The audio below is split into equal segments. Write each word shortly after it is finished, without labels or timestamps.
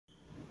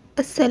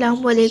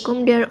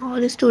अस्सलामुअलैकुम dear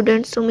all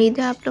students. उम्मीद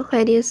है आप लोग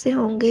खैरियत से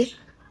होंगे।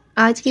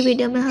 आज की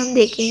वीडियो में हम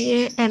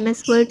देखेंगे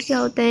एमएस वर्ड क्या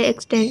होता है,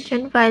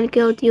 एक्सटेंशन फाइल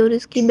क्या होती है और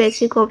इसकी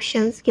बेसिक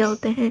ऑप्शंस क्या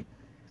होते हैं।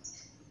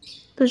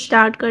 तो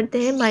स्टार्ट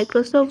करते हैं।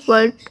 Microsoft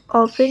word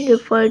often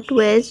referred to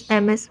as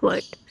MS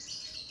word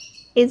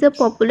is a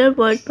popular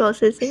word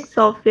processing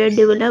software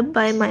developed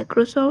by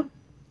Microsoft.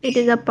 It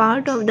is a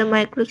part of the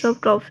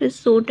Microsoft Office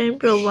suite and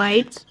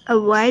provides a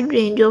wide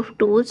range of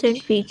tools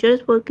and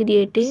features for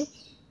creating,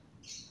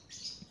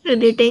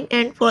 editing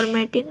and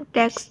formatting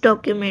text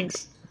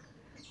documents.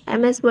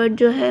 MS word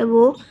जो है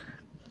वो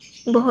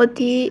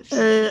बहुत ही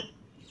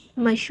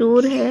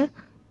मशहूर है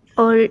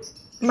और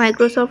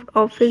Microsoft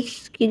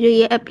office की जो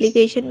ये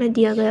एप्लीकेशन में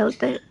दिया गया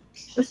होता है,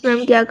 उसमें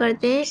हम क्या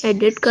करते हैं,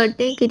 एडिट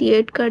करते हैं,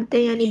 क्रिएट करते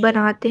हैं यानी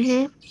बनाते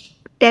हैं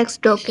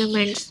टेक्स्ट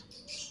डॉक्यूमेंट्स।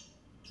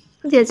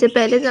 जैसे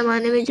पहले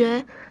ज़माने में जो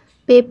है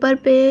पेपर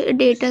पे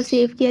डेटा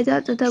सेव किया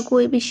जाता था,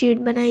 कोई भी शीट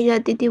बनाई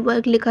जाती थी,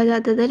 वर्क लिखा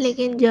जाता था,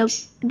 लेकिन जब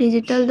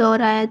डिजिटल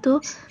दौर आया तो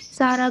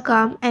सारा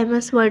काम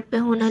एमएस वर्ड पे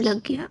होना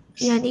लग गया।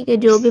 यानी कि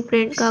जो भी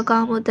प्रिंट का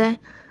काम होता है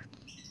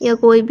या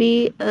कोई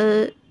भी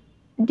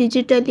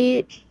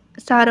डिजिटली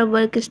सारा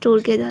वर्क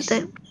स्टोर किया जाता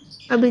है।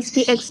 अब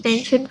इसकी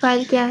एक्सटेंशन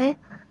फाइल क्या है?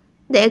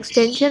 The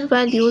extension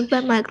file use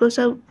by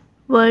Microsoft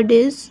word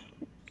is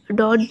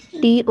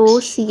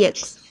 .docx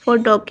for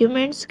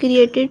documents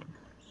created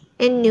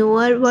in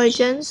newer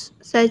versions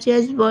such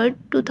as Word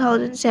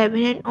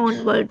 2007 and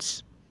onwards.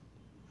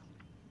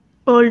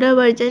 Older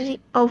version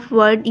of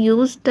Word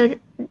used the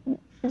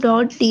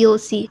 .doc।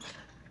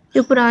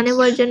 जो पुराने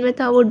version में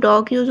था वो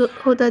डॉक यूज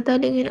होता था,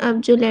 लेकिन अब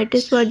जो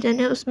लेटेस्ट वर्जन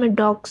है उसमें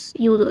डॉक्स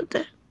यूज होता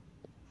है।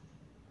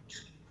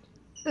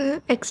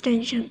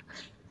 Extension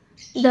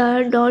the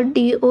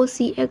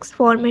 .docx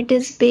format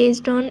is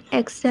based on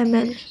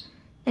XML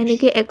यानी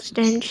कि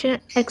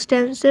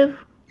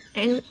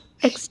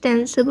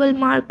extensible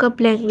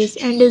markup language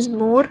and is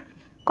more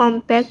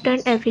compact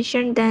and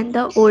efficient than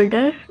the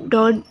older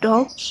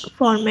 .doc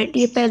format।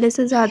 ये पहले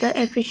से ज़्यादा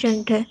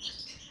efficient है।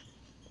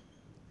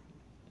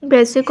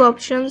 Basic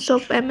options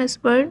of MS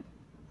Word।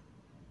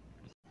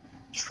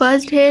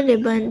 First है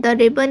ribbon। The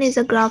ribbon is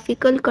a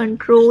graphical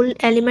control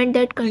element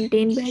that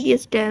contains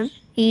various tabs,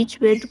 each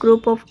with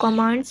group of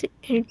commands.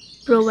 It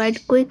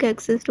provides quick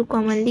access to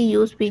commonly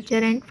used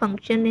feature and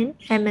function in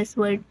MS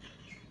Word।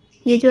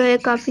 ये जो है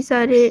काफ़ी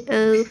सारे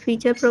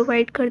feature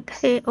provide करता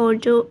है और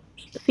जो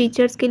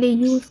features के लिए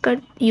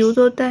यूज़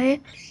होता है,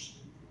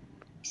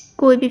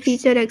 कोई भी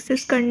फीचर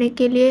एक्सेस करने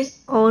के लिए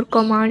और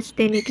कमांड्स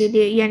देने के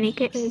लिए यानी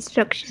कि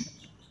इंस्ट्रक्शन।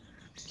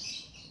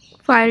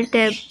 फाइल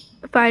टैब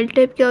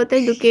क्या होता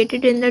है?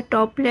 Located in the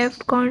top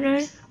left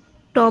corner,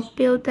 top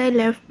पे होता है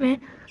लेफ्ट में।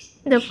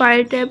 The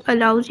file tab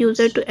allows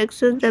user to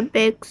access the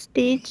back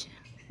stage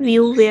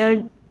view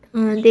where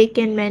they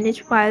can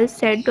manage files,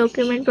 set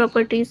document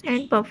properties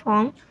and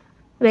perform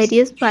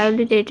various file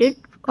related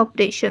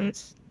operations।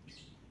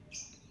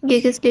 ये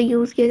किस लिए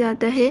use किया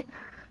जाता है?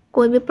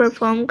 कोई भी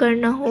परफॉर्म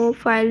करना हो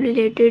फाइल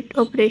रिलेटेड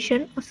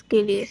ऑपरेशन,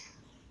 उसके लिए।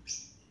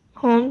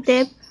 Home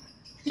tab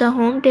the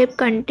home tab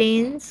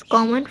contains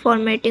common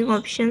formatting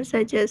option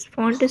such as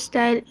font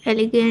style,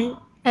 elegant,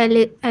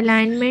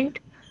 alignment.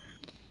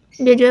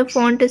 ये जो है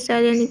फॉन्ट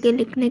स्टाइल यानी कि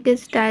लिखने के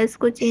स्टाइल्स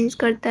को चेंज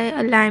करता है,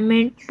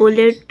 alignment,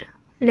 bullet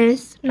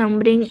less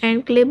numbering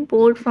and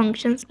clipboard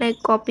functions like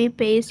copy,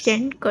 paste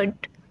and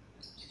cut.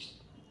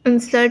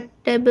 Insert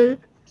table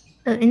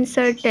The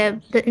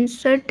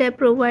insert tab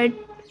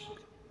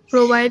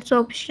provides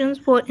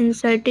options for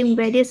inserting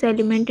various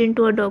elements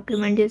into a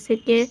document। जैसे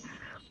कि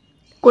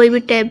कोई भी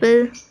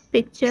टेबल,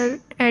 पिक्चर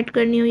ऐड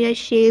करनी हो या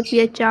शेप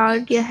या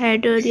चार्ट या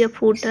header या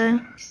फुटर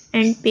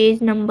एंड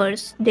पेज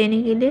नंबर्स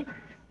देने के लिए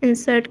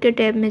इंसर्ट के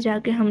टैब में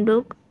जाके हम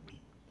लोग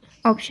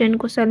ऑप्शन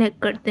को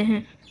सेलेक्ट करते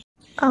हैं।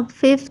 अब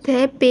फिफ्थ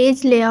है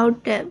page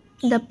layout tab.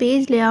 The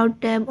page layout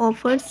tab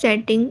offers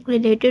settings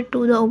related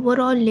to the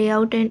overall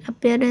layout and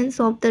appearance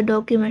of the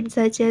document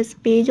such as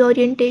page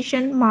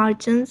orientation,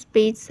 margins,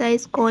 page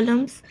size,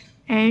 columns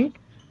and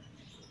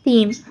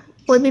theme।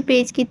 कोई भी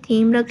page की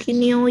theme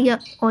रखनी हो या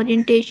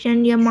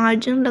orientation या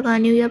margin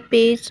लगानी हो या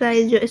पेज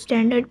साइज जो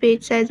स्टैंडर्ड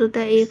पेज साइज होता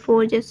है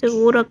A4 जैसे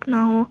वो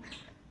रखना हो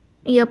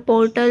या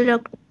पोर्टल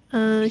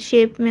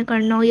शेप में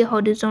करना हो या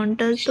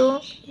हॉरिजॉन्टल,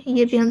 तो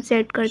ये भी हम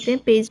सेट करते हैं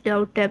पेज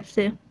लेआउट टैब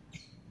से।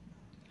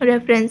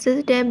 References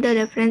tab The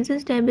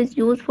References tab is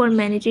used for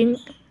managing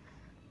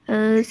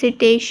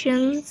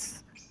citations,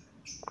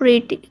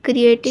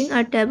 creating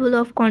a table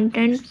of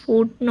content,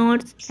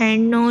 footnotes,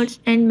 endnotes,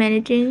 and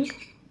managing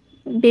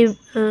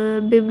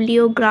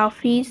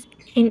bibliographies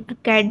in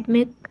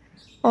academic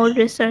और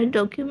रिसर्च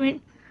डॉक्यूमेंट।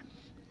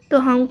 तो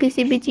हम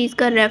किसी भी चीज़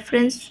का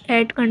रेफरेंस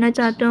ऐड करना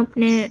चाहते हो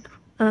अपने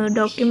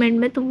डॉक्यूमेंट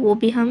में, तो वो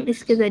भी हम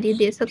इसके ज़रिए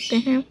दे सकते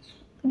हैं।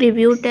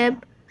 Review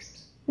tab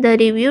the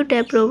review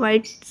tab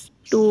provides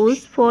tools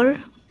for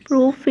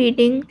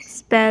proofreading,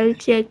 spell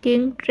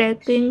checking,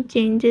 tracking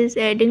changes,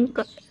 adding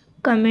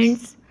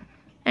comments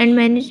and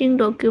managing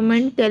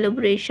document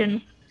calibration।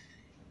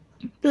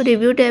 तो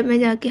रिव्यू टैब में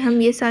जाके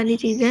हम ये सारी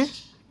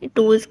चीज़ें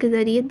टूल्स के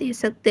ज़रिए दे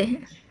सकते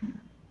हैं।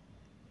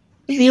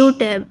 View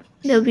tab.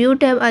 The View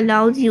tab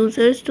allows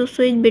users to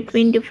switch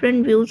between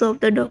different views of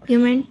the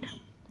document,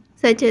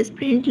 such as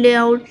print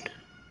layout,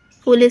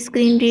 full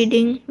screen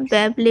reading,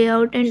 web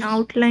layout, and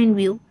outline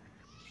view.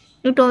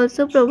 It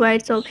also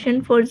provides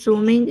option for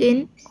zooming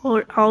in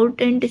or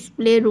out and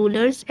display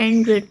rulers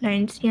and grid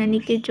lines, यानी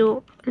कि जो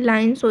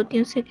lines होती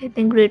हैं उसे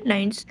कहते हैं grid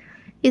lines.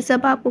 ये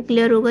सब आपको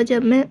क्लियर होगा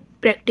जब मैं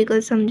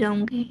प्रैक्टिकल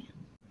समझाऊंगी.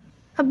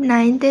 अब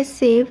 9th है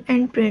save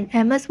and print.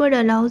 MS Word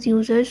allows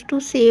users to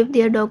save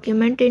their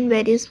document in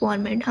various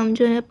format. हम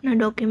जो है अपना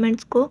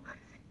डॉक्यूमेंट्स को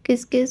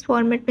किस किस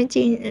फॉर्मेट में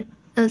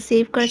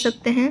सेव कर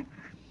सकते हैं,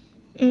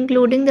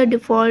 including the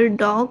default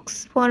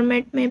docs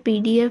format में,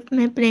 PDF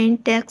में, प्लेन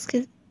टेक्स्ट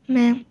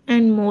में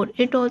and more.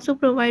 It also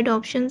provide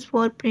options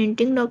for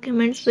printing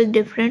documents with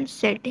different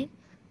setting,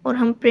 और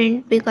हम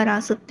प्रिंट भी करा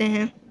सकते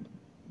हैं.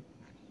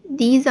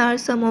 These are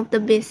some of the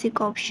basic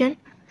option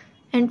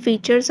and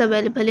features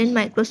available in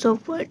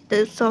Microsoft Word. The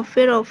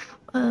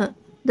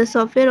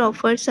software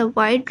offers a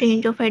wide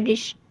range of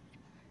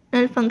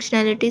additional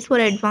functionalities for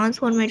advanced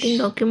formatting,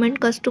 document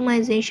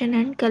customization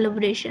and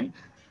collaboration.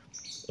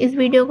 इस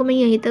video को मैं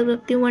यहीं तक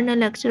रखती हूँ वरना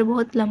लेक्चर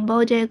बहुत लंबा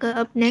हो जाएगा.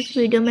 अब नेक्स्ट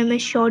वीडियो में मैं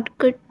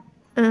शॉर्टकट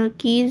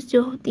कीज़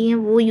जो होती हैं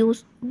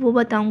वो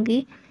बताऊँगी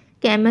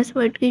कि MS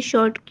वर्ड की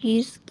शॉर्ट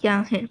कीज़ क्या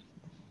हैं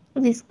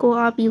जिसको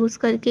आप यूज़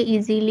करके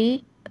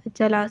इजीली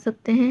चला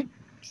सकते हैं.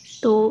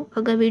 तो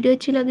अगर वीडियो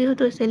अच्छी लगी हो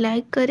तो इसे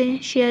लाइक करें,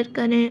 शेयर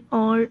करें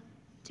और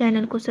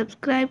चैनल को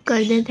सब्सक्राइब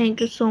कर दें.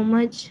 Thank you so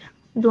much.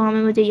 दुआ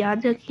में मुझे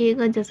याद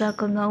रखिएगा.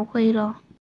 जज़ाकल्लाहु खैरा.